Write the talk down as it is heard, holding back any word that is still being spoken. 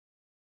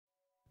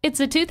It's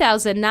a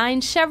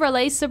 2009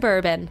 Chevrolet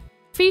Suburban.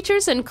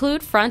 Features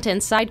include front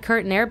and side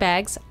curtain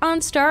airbags,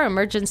 OnStar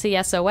emergency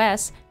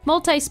SOS,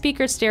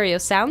 multi-speaker stereo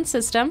sound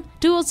system,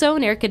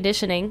 dual-zone air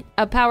conditioning,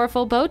 a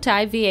powerful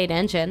bow-tie V8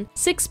 engine,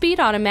 6-speed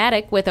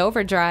automatic with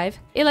overdrive,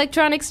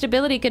 electronic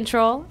stability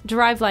control,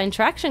 driveline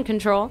traction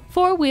control,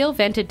 4-wheel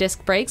vented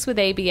disc brakes with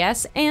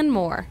ABS, and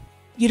more.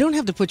 You don't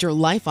have to put your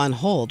life on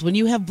hold when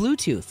you have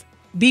Bluetooth.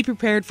 Be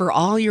prepared for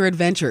all your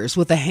adventures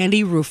with a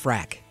handy roof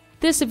rack.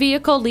 This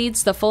vehicle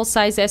leads the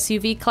full-size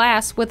SUV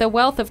class with a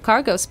wealth of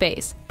cargo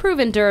space,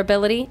 proven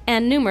durability,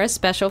 and numerous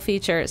special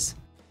features.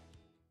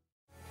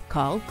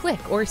 Call,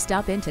 click, or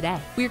stop in today.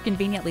 We're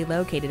conveniently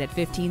located at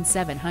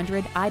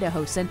 15700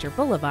 Idaho Center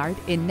Boulevard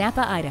in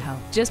Nampa, Idaho,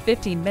 just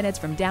 15 minutes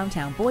from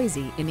downtown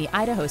Boise in the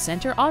Idaho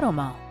Center Auto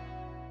Mall.